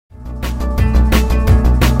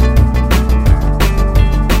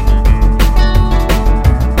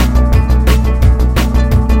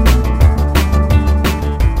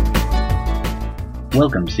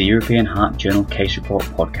welcome to the European Heart Journal Case Report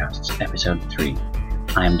Podcasts, Episode 3.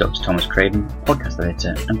 I am Dr. Thomas Craven, Podcast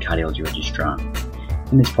Editor and Cardiology Registrar.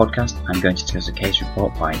 In this podcast, I'm going to discuss a case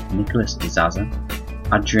report by Nicolas Isaza,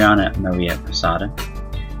 Adriana Maria Posada,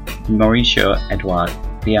 Mauricio, Eduard,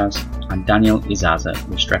 Diaz, and Daniel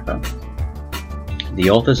Isaza-Restrepo. The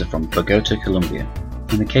authors are from Bogota, Colombia,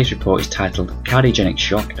 and the case report is titled Cardiogenic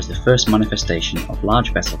Shock as the First Manifestation of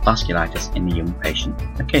Large Vessel Vasculitis in the Young Patient,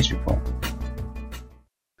 a case report.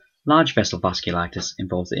 Large vessel vasculitis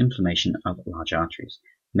involves the inflammation of large arteries,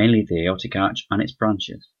 mainly the aortic arch and its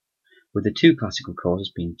branches, with the two classical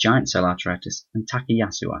causes being giant cell arteritis and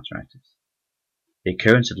Takayasu arteritis. The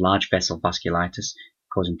occurrence of large vessel vasculitis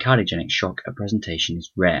causing cardiogenic shock at presentation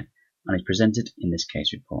is rare and is presented in this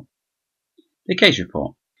case report. The case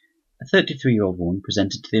report. A 33-year-old woman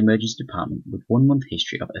presented to the emergency department with 1 month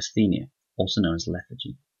history of asthenia, also known as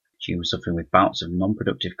lethargy. She was suffering with bouts of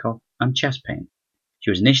non-productive cough and chest pain. She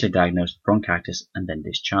was initially diagnosed with bronchitis and then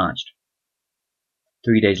discharged.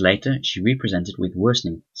 3 days later, she re-presented with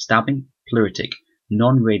worsening, stabbing, pleuritic,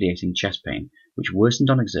 non-radiating chest pain, which worsened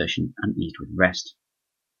on exertion and eased with rest.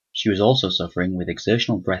 She was also suffering with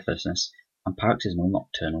exertional breathlessness and paroxysmal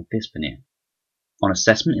nocturnal dyspnea. On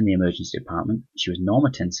assessment in the emergency department, she was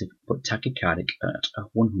normotensive but tachycardic at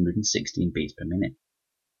 116 beats per minute.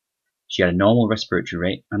 She had a normal respiratory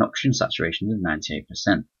rate and oxygen saturation of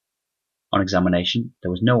 98%. On examination, there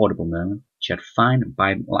was no audible murmur. She had fine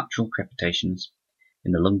bilateral crepitations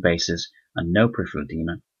in the lung bases and no peripheral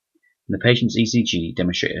edema. And the patient's ECG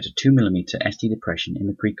demonstrated a 2 mm ST depression in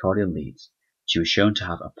the precordial leads. She was shown to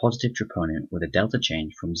have a positive troponin with a delta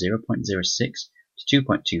change from 0.06 to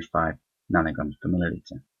 2.25 nanograms per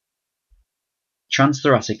milliliter.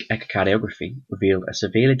 Transthoracic echocardiography revealed a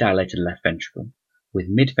severely dilated left ventricle with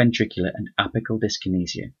mid-ventricular and apical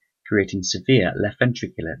dyskinesia, creating severe left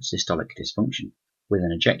ventricular systolic dysfunction with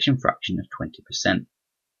an ejection fraction of 20%.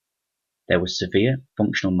 There was severe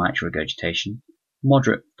functional mitral regurgitation,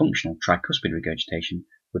 moderate functional tricuspid regurgitation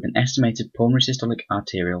with an estimated pulmonary systolic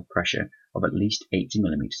arterial pressure of at least 80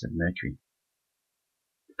 mm of mercury.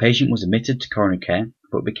 The patient was admitted to coronary care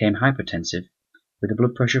but became hypertensive with a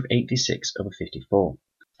blood pressure of 86/54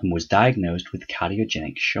 and was diagnosed with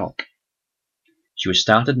cardiogenic shock. She was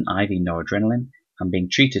started on IV noradrenaline and being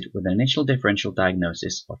treated with an initial differential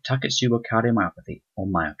diagnosis of Takotsubo cardiomyopathy or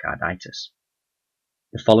myocarditis.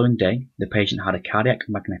 The following day, the patient had a cardiac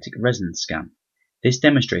magnetic resonance scan. This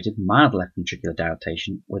demonstrated mild left ventricular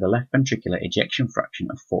dilatation with a left ventricular ejection fraction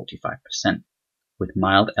of 45%, with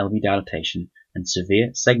mild LV dilatation and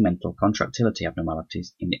severe segmental contractility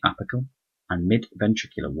abnormalities in the apical and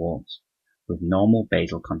mid-ventricular walls, with normal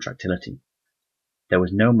basal contractility. There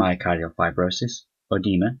was no myocardial fibrosis,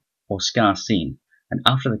 edema, or scar seen, and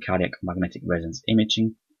after the cardiac magnetic resonance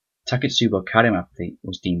imaging, Takotsubo cardiomyopathy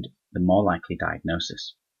was deemed the more likely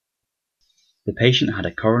diagnosis. The patient had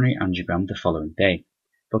a coronary angiogram the following day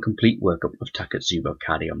for complete workup of Takotsubo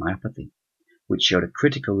cardiomyopathy, which showed a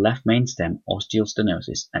critical left main stem ostial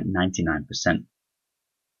stenosis at 99%. The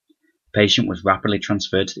patient was rapidly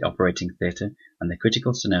transferred to the operating theatre and the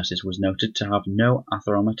critical stenosis was noted to have no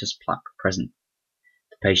atheromatous plaque present.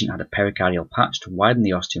 The patient had a pericardial patch to widen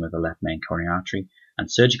the ostium of the left main coronary artery and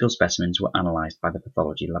surgical specimens were analysed by the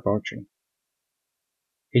pathology laboratory.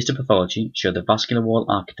 Histopathology showed the vascular wall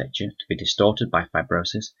architecture to be distorted by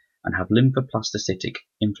fibrosis and have lymphoplastic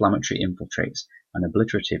inflammatory infiltrates and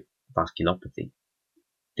obliterative vasculopathy.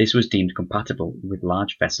 This was deemed compatible with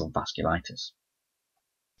large vessel vasculitis.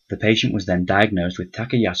 The patient was then diagnosed with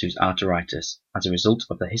Takayasu's arteritis as a result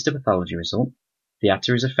of the histopathology result, the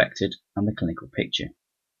arteries affected, and the clinical picture.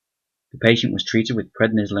 The patient was treated with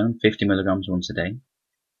prednisolone 50 mg once a day,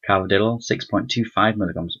 carvedilol 6.25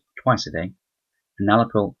 mg twice a day,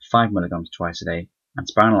 enalapril 5 mg twice a day, and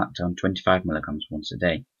spironolactone 25 mg once a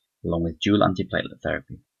day, along with dual antiplatelet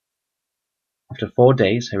therapy. After 4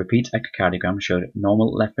 days, her repeat echocardiogram showed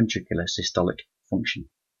normal left ventricular systolic function.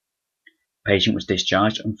 The patient was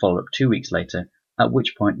discharged and followed up 2 weeks later, at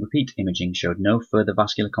which point repeat imaging showed no further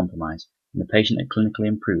vascular compromise and the patient had clinically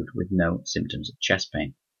improved with no symptoms of chest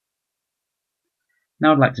pain.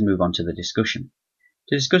 Now I'd like to move on to the discussion.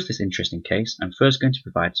 To discuss this interesting case, I'm first going to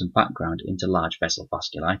provide some background into large vessel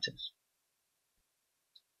vasculitis.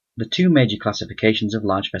 The two major classifications of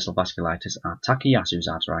large vessel vasculitis are Takayasu's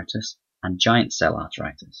arteritis and giant cell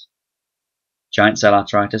arteritis. Giant cell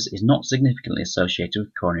arteritis is not significantly associated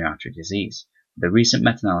with coronary artery disease, with a recent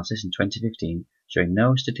meta-analysis in 2015 showing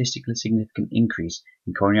no statistically significant increase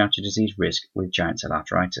in coronary artery disease risk with giant cell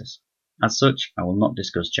arteritis. As such, I will not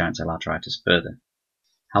discuss giant cell arteritis further.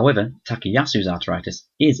 However, Takayasu's arteritis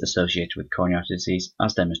is associated with coronary artery disease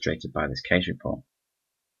as demonstrated by this case report.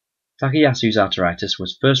 Takayasu's arteritis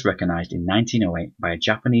was first recognized in 1908 by a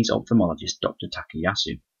Japanese ophthalmologist, Dr.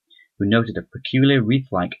 Takayasu, who noted a peculiar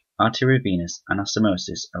wreath-like arteriovenous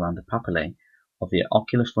anastomosis around the papillae of the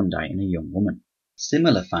ocular fundi in a young woman.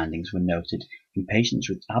 Similar findings were noted in patients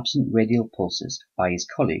with absent radial pulses by his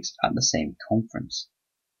colleagues at the same conference.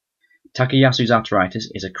 Takayasu's arteritis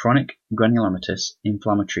is a chronic granulomatous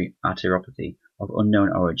inflammatory arteriopathy of unknown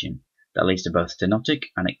origin that leads to both stenotic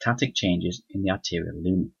and ectatic changes in the arterial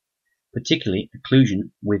lumen, particularly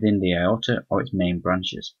occlusion within the aorta or its main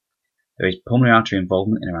branches. There is pulmonary artery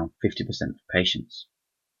involvement in around 50% of patients.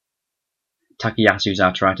 Takayasu's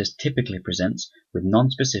arteritis typically presents with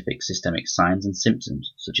non-specific systemic signs and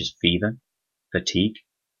symptoms such as fever, fatigue,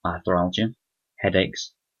 arthralgia,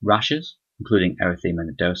 headaches, rashes, including erythema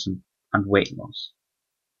nodosum, and weight loss.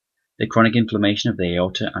 The chronic inflammation of the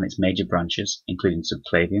aorta and its major branches, including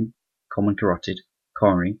subclavian, common carotid,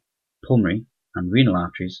 coronary, pulmonary, and renal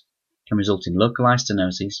arteries, can result in localized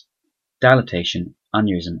stenosis, dilatation,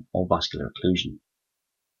 aneurysm, or vascular occlusion.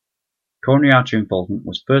 Coronary artery involvement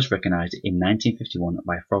was first recognized in 1951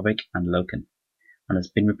 by Frovick and Loken, and has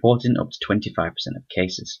been reported in up to 25% of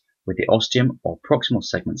cases, with the ostium or proximal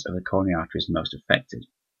segments of the coronary arteries most affected.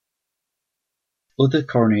 Other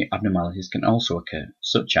coronary abnormalities can also occur,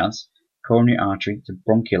 such as coronary artery to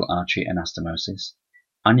bronchial artery anastomosis,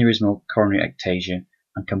 aneurysmal coronary ectasia,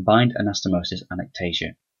 and combined anastomosis and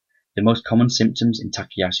ectasia. The most common symptoms in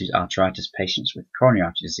Takayasu's arteritis patients with coronary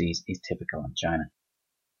artery disease is typical angina.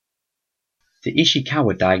 The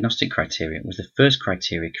Ishikawa diagnostic criteria was the first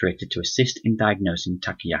criteria created to assist in diagnosing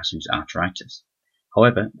Takayasu's arteritis.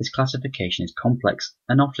 However, this classification is complex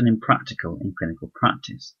and often impractical in clinical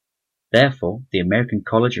practice. Therefore, the American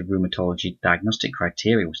College of Rheumatology diagnostic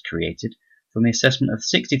criteria was created from the assessment of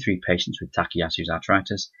 63 patients with Takayasu's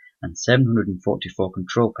arteritis and 744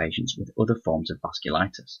 control patients with other forms of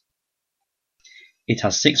vasculitis. It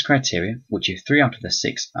has 6 criteria, which if 3 out of the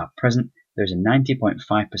 6 are present, there is a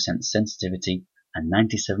 90.5% sensitivity and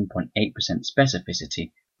 97.8%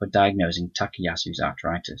 specificity for diagnosing Takayasu's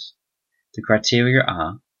arteritis. The criteria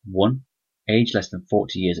are 1. Age less than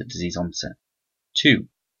 40 years at disease onset. 2.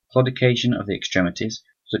 Claudication of the extremities,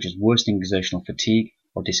 such as worsening exertional fatigue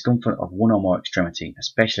or discomfort of one or more extremity,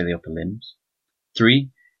 especially the upper limbs.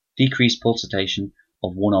 3. Decreased pulsation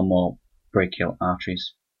of one or more brachial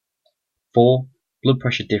arteries. 4. Blood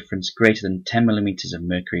pressure difference greater than 10 mm of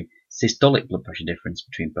mercury, systolic blood pressure difference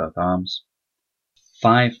between both arms.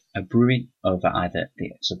 5. A bruit over either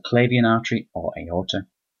the subclavian artery or aorta.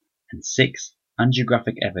 And 6.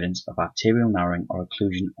 Angiographic evidence of arterial narrowing or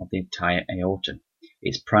occlusion of the entire aorta,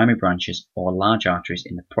 its primary branches or large arteries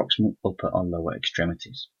in the proximal upper or lower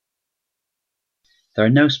extremities. There are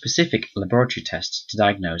no specific laboratory tests to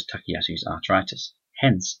diagnose Takayasu's arteritis,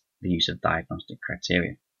 hence the use of diagnostic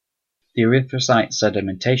criteria. The erythrocyte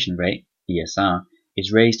sedimentation rate, ESR,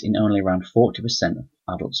 is raised in only around 40% of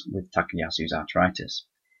adults with Takayasu's arteritis.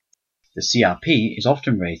 The CRP is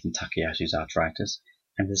often raised in Takayasu's arteritis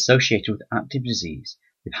and is associated with active disease,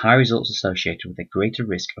 with high results associated with a greater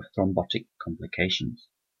risk of thrombotic complications.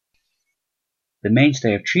 The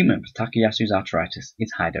mainstay of treatment for Takayasu's arteritis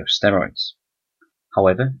is high-dose steroids.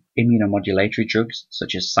 However, immunomodulatory drugs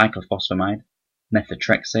such as cyclophosphamide,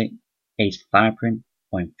 methotrexate, azathioprine,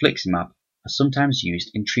 or infliximab are sometimes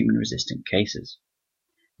used in treatment-resistant cases.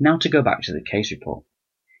 Now to go back to the case report.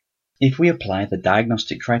 If we apply the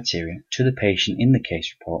diagnostic criteria to the patient in the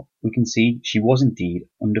case report, we can see she was indeed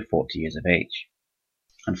under 40 years of age.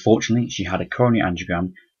 Unfortunately, she had a coronary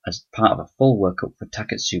angiogram as part of a full workup for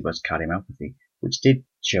Takotsubo's cardiomyopathy, which did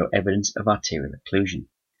show evidence of arterial occlusion.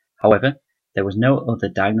 However, there was no other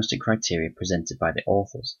diagnostic criteria presented by the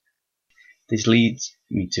authors. This leads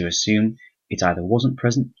me to assume it either wasn't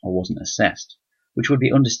present or wasn't assessed, which would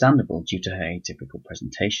be understandable due to her atypical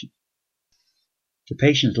presentation. The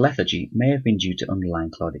patient's lethargy may have been due to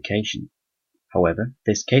underlying claudication. However,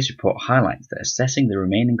 this case report highlights that assessing the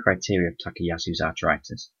remaining criteria of Takayasu's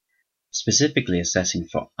arteritis, specifically assessing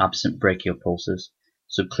for absent brachial pulses,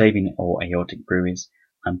 subclavian or aortic bruits,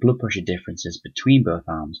 and blood pressure differences between both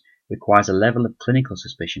arms, requires a level of clinical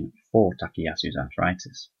suspicion for Takayasu's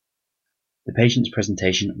arteritis. The patient's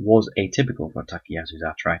presentation was atypical for Takayasu's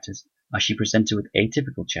arteritis, as she presented with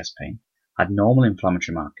atypical chest pain, had normal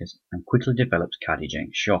inflammatory markers, and quickly developed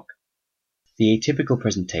cardiogenic shock. The atypical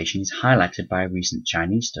presentation is highlighted by a recent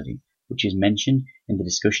Chinese study, which is mentioned in the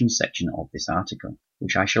discussion section of this article,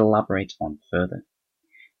 which I shall elaborate on further.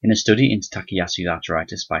 In a study into Takayasu's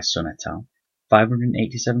arteritis by Sun et al.,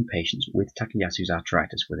 587 patients with Takayasu's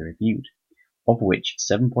arteritis were reviewed, of which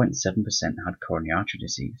 7.7% had coronary artery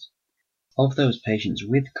disease. Of those patients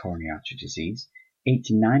with coronary artery disease,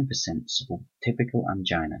 89% suffered typical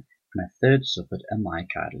angina, and a third suffered a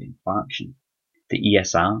myocardial infarction. The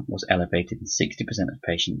ESR was elevated in 60% of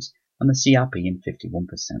patients and the CRP in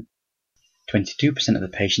 51%. 22% of the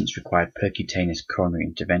patients required percutaneous coronary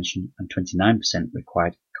intervention and 29%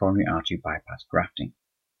 required coronary artery bypass grafting.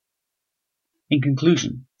 In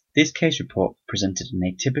conclusion, this case report presented an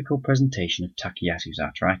atypical presentation of Takayasu's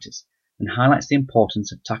arteritis and highlights the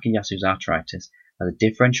importance of Takayasu's arteritis as a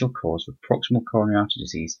differential cause for proximal coronary artery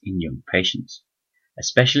disease in young patients,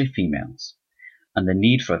 especially females, and the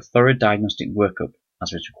need for a thorough diagnostic workup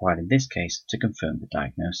as was required in this case to confirm the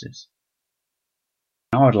diagnosis.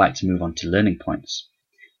 Now I'd like to move on to learning points.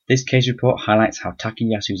 This case report highlights how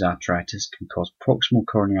Takayasu's arteritis can cause proximal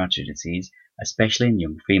coronary artery disease, especially in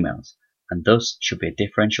young females, and thus should be a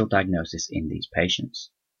differential diagnosis in these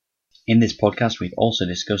patients. In this podcast, we've also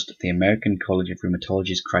discussed the American College of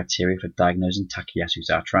Rheumatology's criteria for diagnosing Takayasu's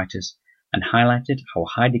arteritis and highlighted how a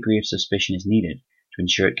high degree of suspicion is needed to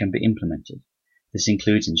ensure it can be implemented. This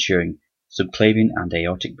includes ensuring subclavian and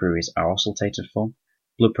aortic bruits are auscultated for,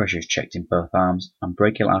 blood pressure is checked in both arms, and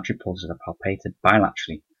brachial artery pulses are palpated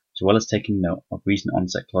bilaterally, as well as taking note of recent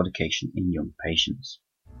onset claudication in young patients.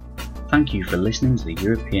 Thank you for listening to the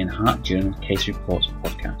European Heart Journal Case Reports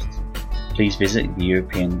podcast. Please visit the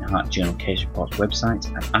European Heart Journal Case Reports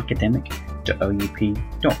website at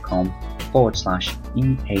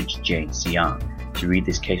academic.oup.com/EHJCR to read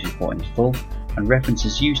this case report in full and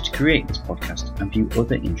references used to create this podcast and view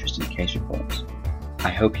other interesting case reports. I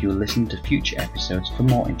hope you will listen to future episodes for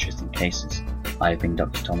more interesting cases. I have been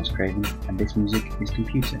Dr. Thomas Craven, and this music is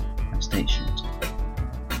Computer and State Shoot.